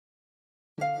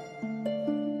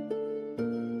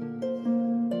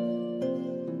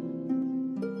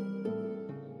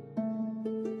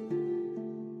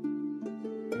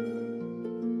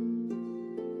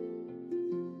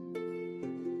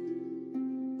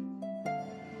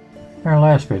In our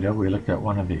last video, we looked at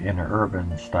one of the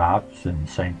interurban stops in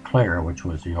St. Clair, which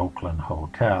was the Oakland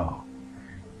Hotel.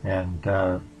 And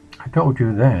I told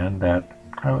you then that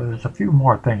there's a few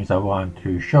more things I want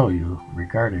to show you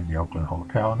regarding the Oakland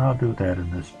Hotel, and I'll do that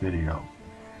in this video.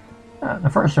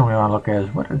 The first thing we want to look at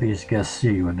is, what did these guests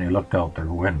see when they looked out their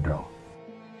window?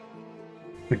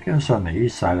 The guests on the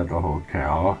east side of the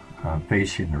hotel,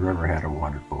 facing the river, had a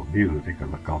wonderful view. They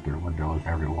could look out their windows, and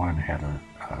everyone had a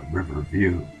river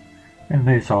view. And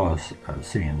they saw a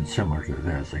scene similar to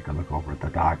this. They could look over at the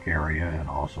dock area and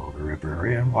also the river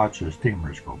area and watch the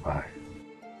steamers go by.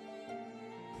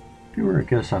 If you were a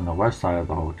guest on the west side of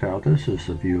the hotel, this is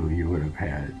the view you would have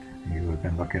had. You would have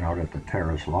been looking out at the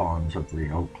terrace lawns of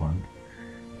the Oakland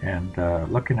and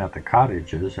looking at the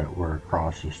cottages that were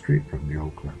across the street from the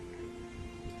Oakland.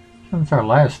 Since our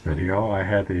last video, I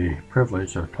had the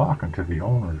privilege of talking to the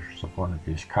owners of one of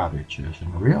these cottages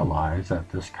and realized that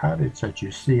this cottage that you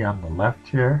see on the left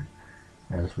here,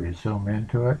 as we zoom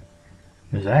into it,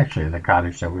 is actually the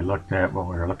cottage that we looked at when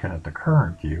we were looking at the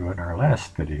current view in our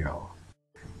last video.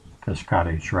 This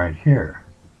cottage right here.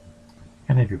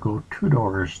 And if you go 2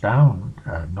 doors down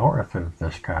north of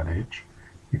this cottage,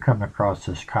 you come across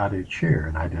this cottage here,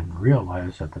 and I didn't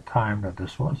realize at the time that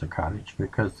this was a cottage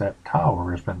because that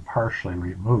tower has been partially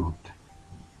removed.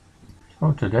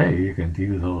 So today you can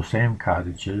view those same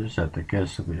cottages that the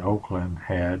guests of the Oakland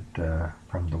had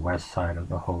from the west side of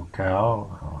the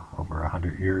hotel over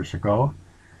 100 years ago.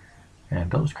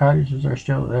 And those cottages are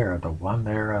still there. The one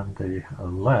there on the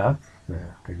left,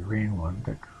 the green one,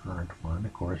 the current one,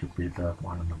 of course, would be the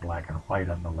one in the black and white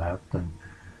on the left, and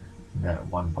that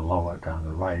one below it on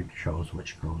the right shows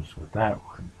which goes with that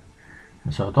one.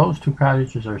 And so those 2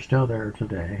 cottages are still there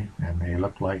today, and they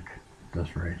look like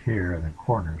this right here in the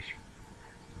corners.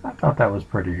 I thought that was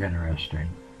pretty interesting.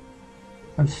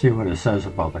 Let's see what it says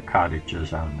about the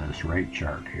cottages on this rate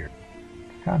chart here.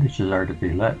 The cottages are to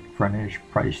be let, furnished,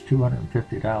 priced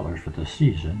 $250 for the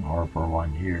season or for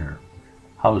 1 year.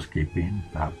 Housekeeping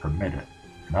not permitted.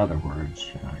 In other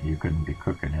words, you couldn't be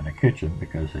cooking in a kitchen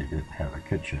because they didn't have a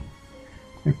kitchen.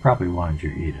 They probably wanted you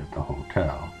to eat at the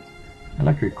hotel.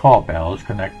 Electric call bells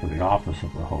connect to the office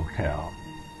of the hotel.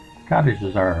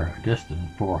 Cottages are a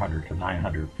distance 400 to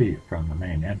 900 feet from the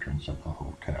main entrance of the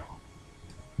hotel.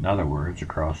 In other words,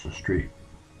 across the street.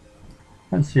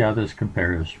 Let's see how this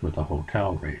compares with the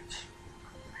hotel rates.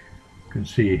 You can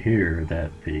see here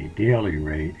that the daily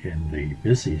rate in the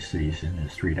busy season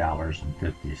is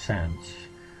 $3.50.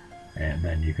 And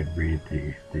then you can read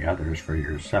the others for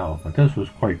yourself. But this was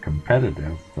quite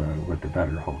competitive with the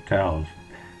better hotels.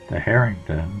 The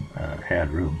Harrington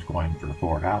had rooms going for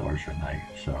 $4 a night,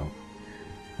 so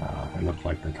it looks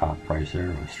like the top price there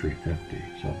was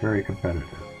 $3.50, so very competitive.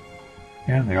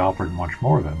 And they offered much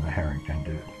more than the Harrington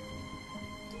did.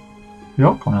 The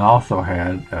Oakland also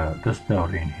had this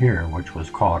building here, which was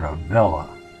called a villa.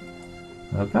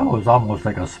 The villa was almost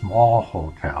like a small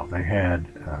hotel. They had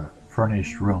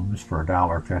furnished rooms for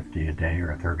 $1.50 a day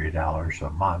or $30 a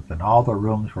month, and all the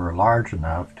rooms were large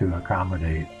enough to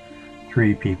accommodate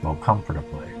 3 people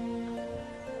comfortably.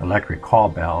 Electric call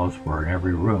bells were in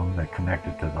every room that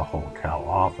connected to the hotel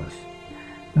office.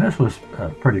 And this was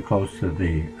pretty close to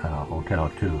the hotel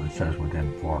too. It says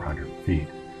within 400 feet.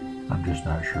 I'm just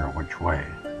not sure which way.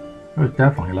 It was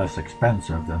definitely less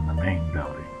expensive than the main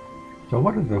building. So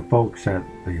what did the folks at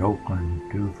the Oakland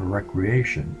do for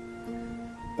recreation?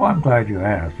 Well, I'm glad you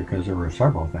asked, because there were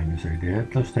several things they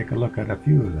did. Let's take a look at a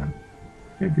few of them.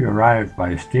 If you arrived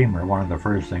by steamer, one of the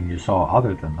first things you saw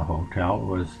other than the hotel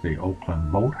was the Oakland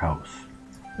Boathouse.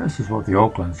 This is what the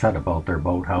Oakland said about their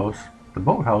boathouse. The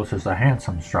boathouse is a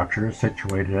handsome structure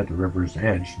situated at the river's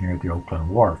edge near the Oakland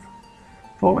Wharf,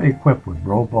 fully equipped with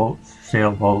rowboats,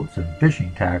 sailboats, and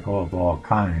fishing tackle of all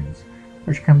kinds,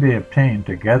 which can be obtained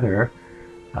together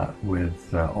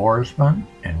with oarsmen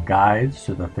and guides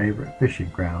to the favorite fishing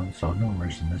grounds so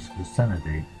numerous in this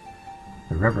vicinity.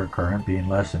 The river current being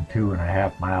less than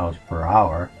 2.5 miles per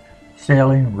hour,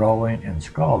 sailing, rowing, and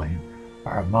sculling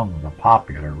are among the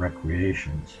popular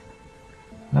recreations.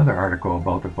 Another article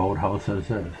about the boathouse says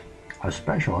this: a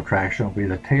special attraction will be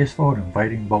the tasteful and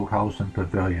inviting boathouse and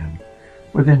pavilion,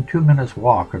 within 2 minutes'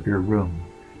 walk of your room,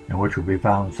 in which will be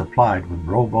found supplied with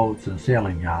rowboats and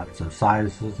sailing yachts of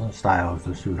sizes and styles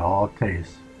to suit all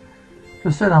tastes.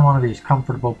 To sit on one of these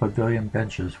comfortable pavilion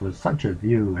benches with such a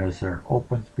view as there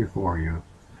opens before you,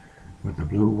 with the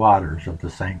blue waters of the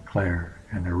St. Clair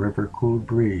and the river-cooled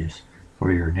breeze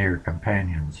for your near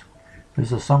companions,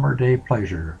 is a summer day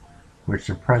pleasure which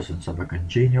the presence of a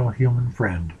congenial human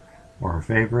friend or a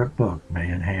favorite book may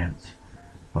enhance,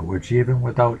 but which even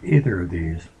without either of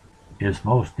these is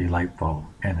most delightful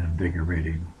and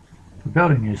invigorating. The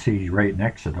building you see right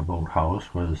next to the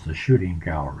boathouse was the shooting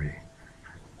gallery.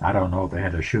 I don't know if they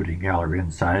had a shooting gallery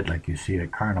inside like you see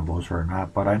at carnivals or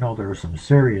not, but I know there was some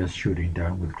serious shooting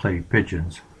done with clay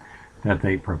pigeons that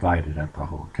they provided at the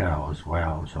hotel as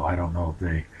well. So I don't know if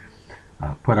they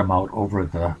put them out over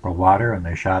the water and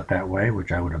they shot that way,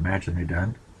 which I would imagine they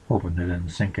did, hoping they didn't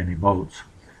sink any boats.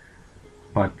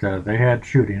 But they had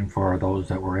shooting for those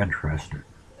that were interested.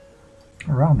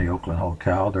 Around the Oakland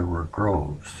Hotel there were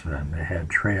groves, and they had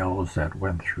trails that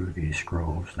went through these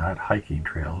groves, not hiking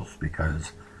trails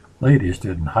because ladies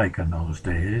didn't hike in those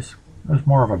days. It was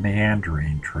more of a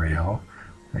meandering trail.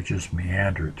 They just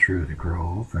meandered through the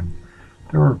grove, and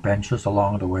there were benches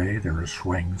along the way, there were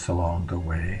swings along the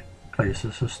way,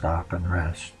 places to stop and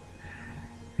rest.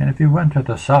 And if you went to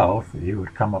the south, you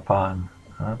would come upon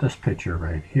this picture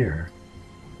right here,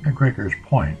 McGregor's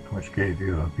Point, which gave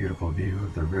you a beautiful view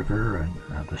of the river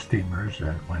and the steamers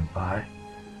that went by.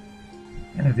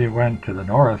 And if you went to the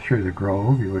north through the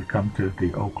grove, you would come to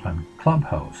the Oakland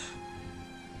Clubhouse.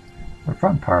 The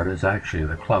front part is actually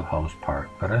the clubhouse part,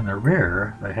 but in the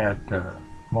rear they had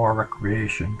more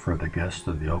recreation for the guests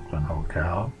of the Oakland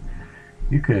Hotel.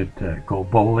 You could go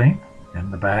bowling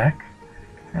in the back,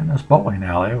 and this bowling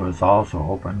alley was also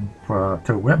open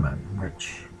to women,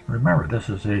 which, remember, this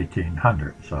is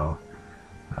 1800, so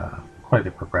quite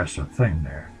a progressive thing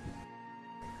there.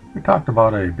 We talked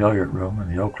about a billiard room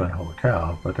in the Oakland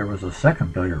Hotel, but there was a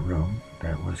second billiard room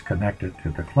that was connected to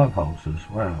the clubhouse as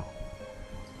well.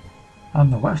 On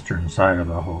the western side of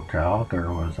the hotel, there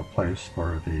was a place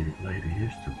for the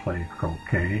ladies to play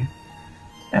croquet,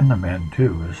 and the men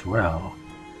too as well.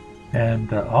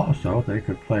 And also they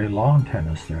could play lawn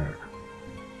tennis there.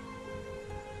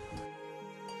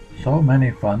 So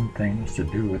many fun things to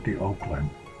do at the Oakland.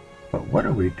 But what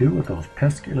do we do with those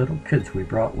pesky little kids we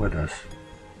brought with us?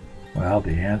 Well,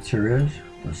 the answer is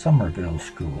the Somerville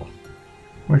School,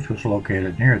 which was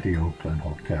located near the Oakland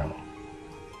Hotel.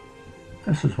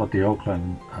 This is what the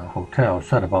Oakland Hotel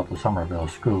said about the Somerville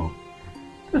School.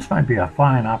 This might be a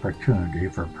fine opportunity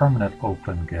for permanent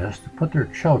Oakland guests to put their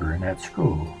children at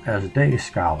school as day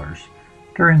scholars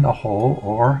during the whole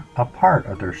or a part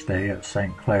of their stay at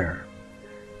St. Clair.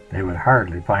 They would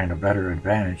hardly find a better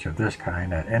advantage of this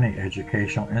kind at any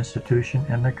educational institution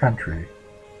in the country.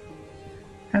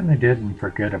 And they didn't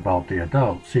forget about the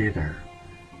adults either.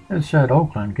 It said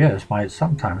Oakland guests might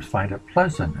sometimes find it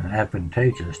pleasant and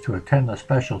advantageous to attend the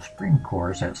special spring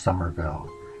course at Somerville,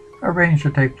 arranged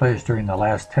to take place during the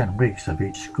last 10 weeks of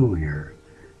each school year,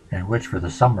 and which for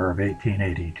the summer of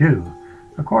 1882,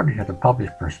 according to the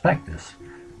published prospectus,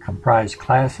 comprised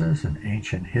classes in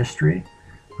ancient history,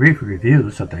 brief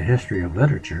reviews of the history of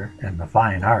literature and the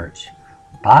fine arts,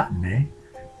 botany,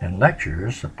 and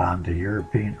lectures upon the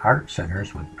European art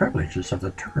centers with privileges of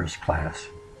the tourist class.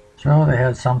 So they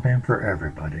had something for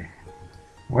everybody.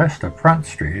 West of Front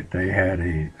Street, they had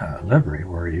a livery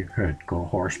where you could go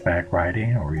horseback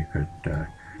riding, or you could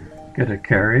get a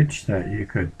carriage that you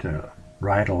could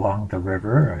ride along the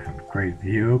river, have a great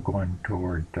view going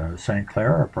toward St.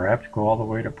 Clair, or perhaps go all the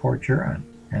way to Port Huron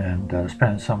and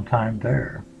spend some time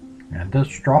there. And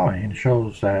this drawing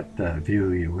shows that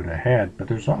view you would have had, but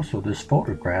there's also this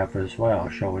photograph as well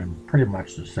showing pretty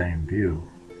much the same view.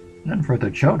 And for the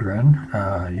children,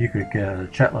 you could get a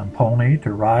Shetland pony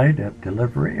to ride at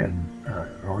delivery,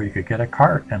 or you could get a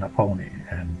cart and a pony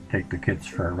and take the kids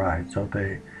for a ride. So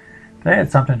they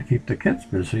had something to keep the kids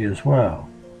busy as well.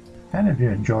 And if you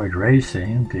enjoyed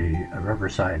racing, the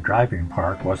Riverside Driving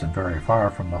Park wasn't very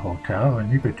far from the hotel,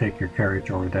 and you could take your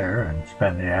carriage over there and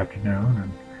spend the afternoon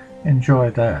and enjoy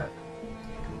that.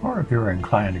 Or if you were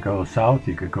inclined to go south,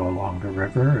 you could go along the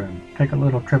river and take a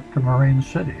little trip to Marine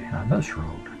City on this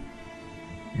road.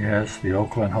 Yes, the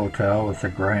Oakland Hotel was a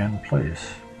grand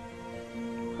place.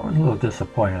 I was a little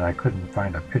disappointed I couldn't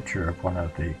find a picture of one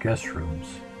of the guest rooms,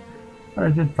 but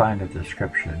I did find a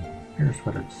description. Here's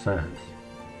what it says.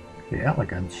 The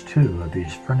elegance, too, of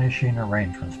these furnishing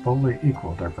arrangements fully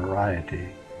equal their variety.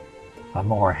 A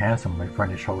more handsomely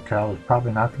furnished hotel is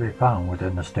probably not to be found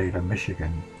within the state of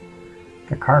Michigan.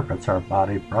 The carpets are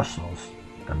body Brussels.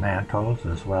 The mantels,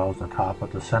 as well as the top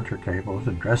of the center tables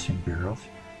and dressing bureaus,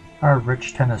 are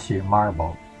rich Tennessee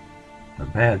marble. The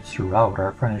beds throughout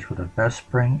are furnished with the best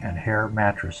spring and hair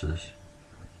mattresses,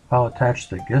 while attached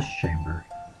to the guest chamber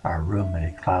are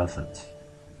roomy closets.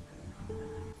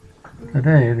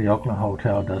 Today, the Oakland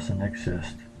Hotel doesn't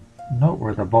exist. Note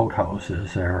where the boathouse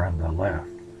is there on the left.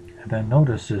 And then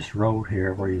notice this road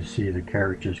here where you see the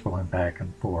carriages going back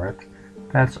and forth.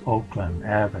 That's Oakland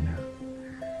Avenue.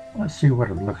 Let's see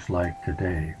what it looks like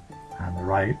today. On the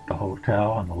right, the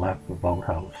hotel. On the left, the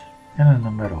boathouse. And in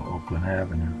the middle, Oakland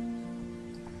Avenue.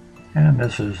 And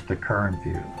this is the current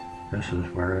view. This is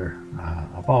where,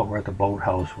 about where the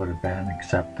boathouse would have been,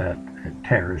 except that it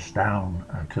terraced down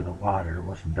to the water. It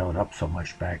wasn't built up so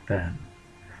much back then.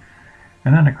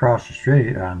 And then across the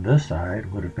street on this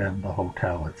side would have been the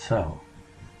hotel itself.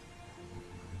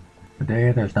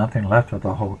 Today there's nothing left of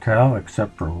the hotel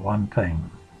except for one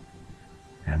thing,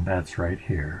 and that's right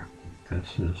here.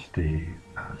 This is the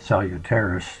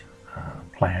Salutaris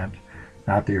plant,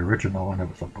 not the original one. It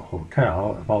was a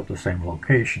hotel, about the same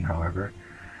location, however.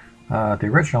 The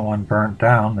original one burnt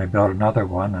down. They built another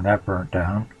one, and that burnt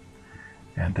down.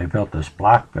 And they built this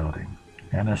block building.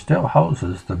 And it still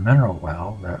houses the mineral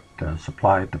well that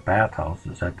supplied the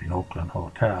bathhouses at the Oakland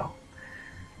Hotel.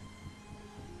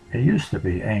 It used to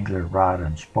be Angler Rod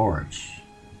and Sports,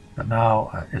 but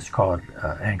now it's called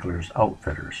Anglers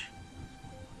Outfitters.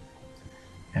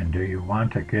 And do you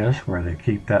want to guess where they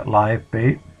keep that live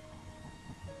bait?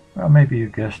 Well, maybe you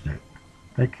guessed it.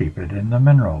 They keep it in the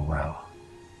mineral well.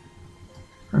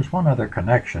 There's one other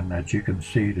connection that you can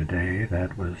see today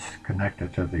that was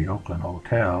connected to the Oakland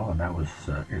Hotel, and that was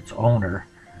its owner,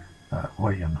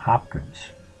 William Hopkins.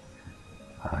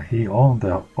 He owned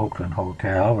the Oakland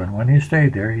Hotel, and when he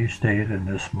stayed there, he stayed in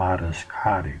this modest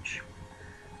cottage.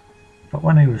 But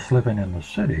when he was living in the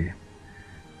city,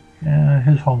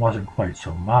 his home wasn't quite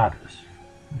so modest.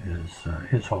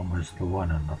 His home was the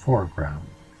one in the foreground.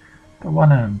 The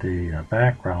one in the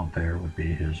background there would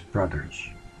be his brother's.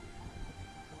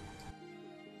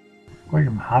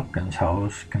 William Hopkins'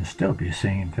 house can still be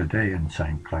seen today in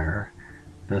St. Clair.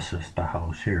 This is the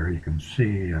house here. You can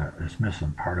see it's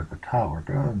missing part of the tower,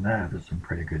 but other than that, it's in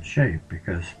pretty good shape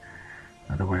because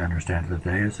the way I understand it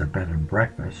today is a bed and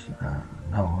breakfast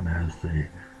known as the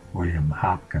William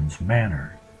Hopkins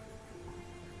Manor.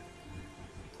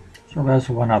 So that's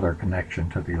one other connection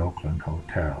to the Oakland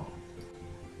Hotel.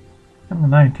 In the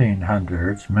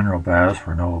 1900s, mineral baths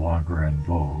were no longer in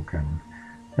vogue, and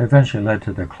eventually led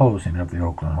to the closing of the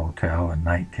Oakland Hotel in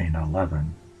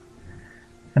 1911.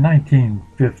 In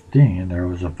 1915, there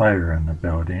was a fire in the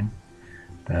building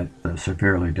that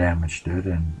severely damaged it,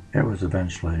 and it was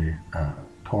eventually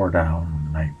tore down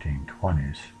in the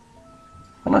 1920s.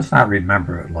 But let's not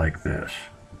remember it like this.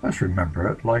 Let's remember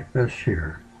it like this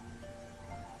here.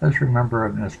 Let's remember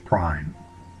it in its prime.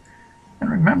 And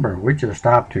remember, we just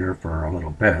stopped here for a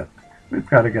little bit. We've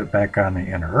got to get back on the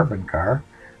interurban car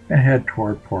and head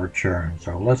toward Port Huron.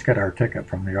 So let's get our ticket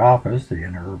from the office, the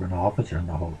interurban office in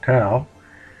the hotel.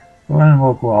 Well, then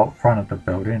we'll go out front of the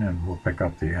building and we'll pick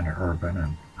up the interurban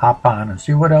and hop on and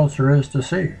see what else there is to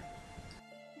see.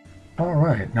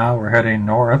 Alright, now we're heading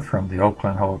north from the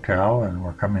Oakland Hotel and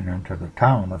we're coming into the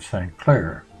town of St.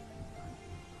 Clair.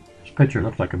 This picture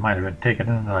looks like it might have been taken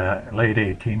in the late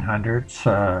 1800s.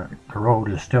 The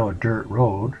road is still a dirt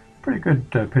road. Pretty good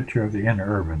picture of the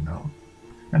interurban though.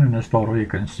 And in this photo you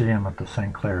can see them at the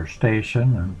St. Clair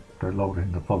station, and they're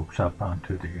loading the folks up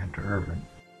onto the interurban.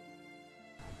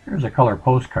 Here's a color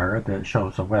postcard that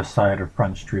shows the west side of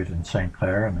Front Street in St.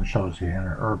 Clair, and it shows the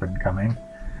interurban coming.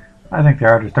 I think the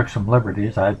artist took some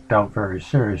liberties. I doubt very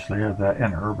seriously if that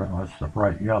interurban was the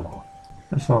bright yellow.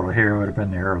 This photo here would have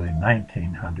been the early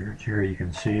 1900s. Here you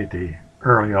can see the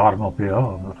early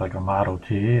automobile. It looks like a Model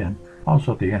T, and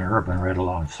also the interurban right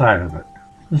alongside of it.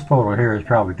 This photo here is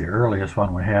probably the earliest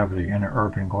one we have of the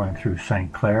interurban going through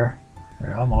St. Clair.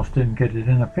 I almost didn't get it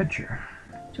in the picture.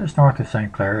 Just north of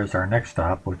St. Clair is our next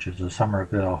stop, which is the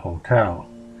Somerville Hotel.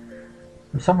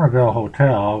 The Somerville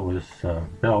Hotel was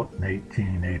built in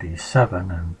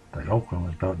 1887, and the Oakland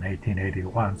was built in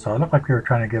 1881, so it looked like we were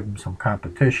trying to give them some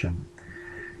competition.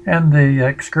 And the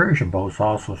excursion boats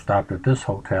also stopped at this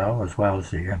hotel, as well as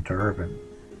the interurban.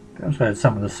 They also had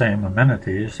some of the same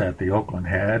amenities that the Oakland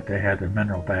had. They had the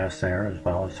mineral baths there, as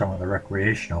well as some of the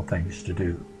recreational things to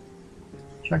do.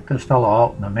 Check this fellow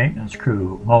out in the maintenance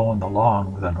crew mowing the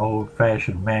lawn with an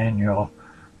old-fashioned manual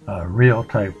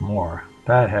reel-type mower.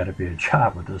 That had to be a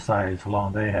job with the size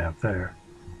lawn they have there.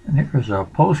 And here's a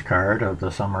postcard of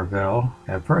the Somerville.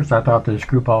 At first I thought this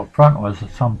group out front was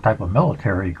some type of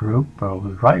military group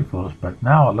with rifles, but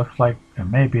now it looks like it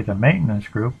may be the maintenance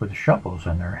group with shovels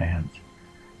in their hands.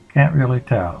 Can't really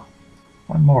tell.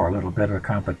 One more little bit of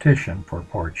competition for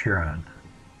Port Huron.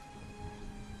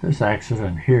 This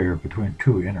accident here between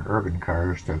two interurban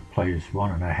cars took place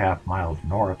 1.5 miles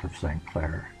north of St.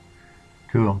 Clair.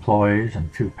 2 employees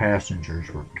and 2 passengers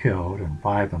were killed, and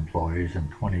 5 employees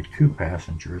and 22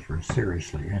 passengers were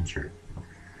seriously injured.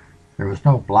 There was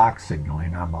no block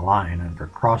signaling on the line, and for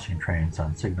crossing trains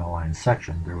on signal line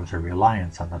sections there was a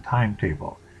reliance on the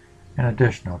timetable. and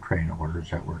additional train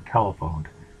orders that were telephoned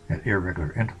at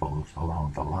irregular intervals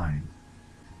along the line.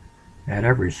 At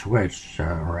every switch,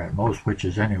 or at most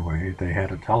switches anyway, they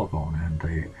had a telephone, and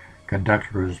the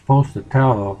conductor was supposed to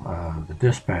tell the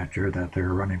dispatcher that they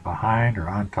were running behind or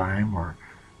on time or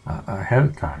ahead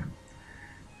of time.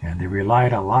 And they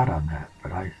relied a lot on that,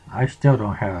 but I still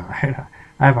don't have,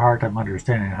 I have a hard time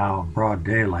understanding how in broad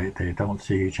daylight they don't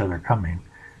see each other coming.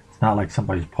 It's not like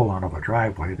somebody's pulling out of a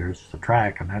driveway, there's the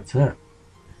track and that's it.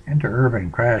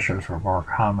 Interurban crashes were more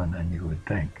common than you would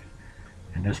think.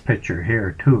 In this picture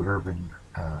here, two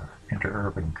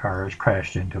interurban cars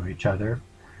crashed into each other.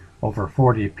 Over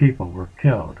 40 people were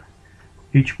killed.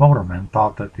 Each motorman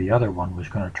thought that the other one was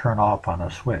going to turn off on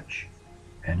a switch,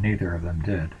 and neither of them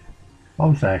did.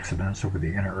 Most accidents over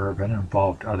the interurban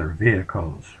involved other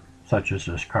vehicles, such as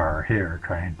this car here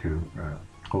trying to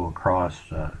go across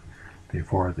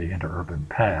before the interurban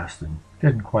passed and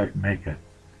didn't quite make it.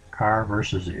 Car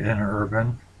versus the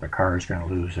interurban, the car is going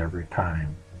to lose every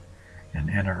time. An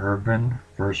interurban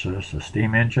versus a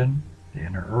steam engine, the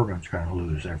interurban's going to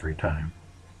lose every time.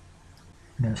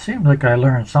 And it seems like I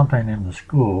learned something in the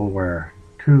school where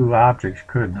two objects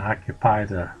couldn't occupy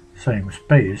the same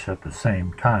space at the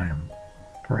same time.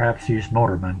 Perhaps these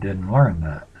motormen didn't learn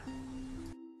that.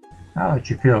 Now that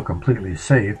you feel completely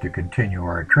safe to continue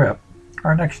our trip,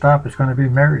 our next stop is going to be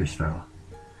Marysville.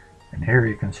 And here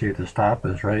you can see the stop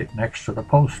is right next to the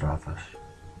post office.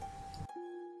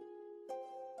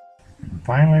 And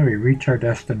finally we reach our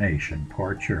destination,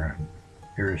 Port Huron.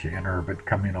 Here's the interurban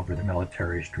coming over the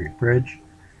Military Street Bridge.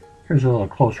 Here's a little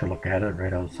closer look at it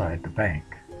right outside the bank.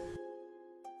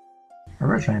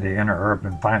 Originally the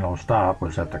interurban final stop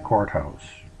was at the courthouse,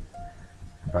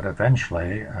 but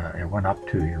eventually it went up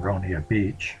to Huron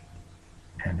Beach,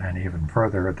 and then even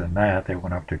further than that they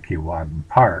went up to Keewatin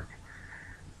Park.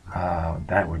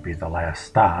 That would be the last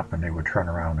stop, and they would turn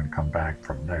around and come back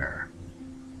from there.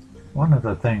 One of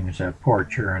the things that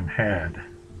Port Huron had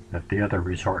that the other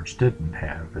resorts didn't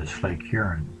have is Lake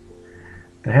Huron.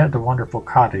 They had the wonderful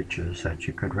cottages that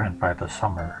you could rent by the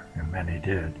summer, and many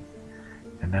did.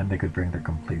 And then they could bring the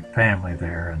complete family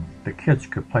there, and the kids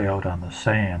could play out on the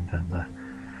sand,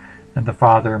 and the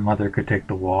father and mother could take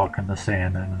the walk in the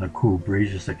sand, and the cool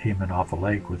breezes that came in off the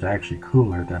lake was actually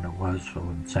cooler than it was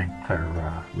in St.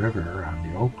 Clair River on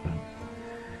the Oakland.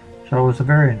 So it was a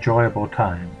very enjoyable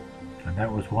time, and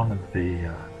that was one of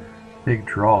the big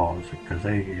draws, because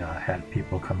they had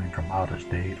people coming from out of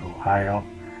state, Ohio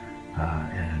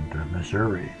and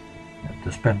Missouri,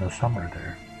 to spend the summer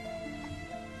there.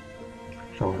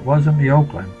 So it wasn't the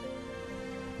Oakland,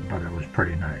 but it was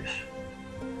pretty nice.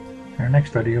 In our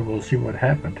next video we'll see what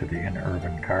happened to the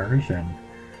interurban cars,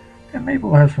 and maybe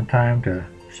we'll have some time to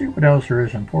see what else there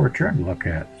is in Port Huron to look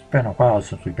at. It's been a while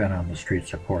since we've been on the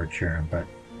streets of Port Huron, but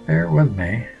bear with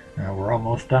me. We're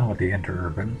almost done with the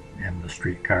interurban and the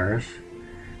streetcars.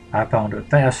 I found it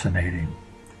fascinating.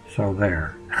 So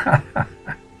there.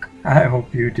 I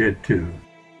hope you did too.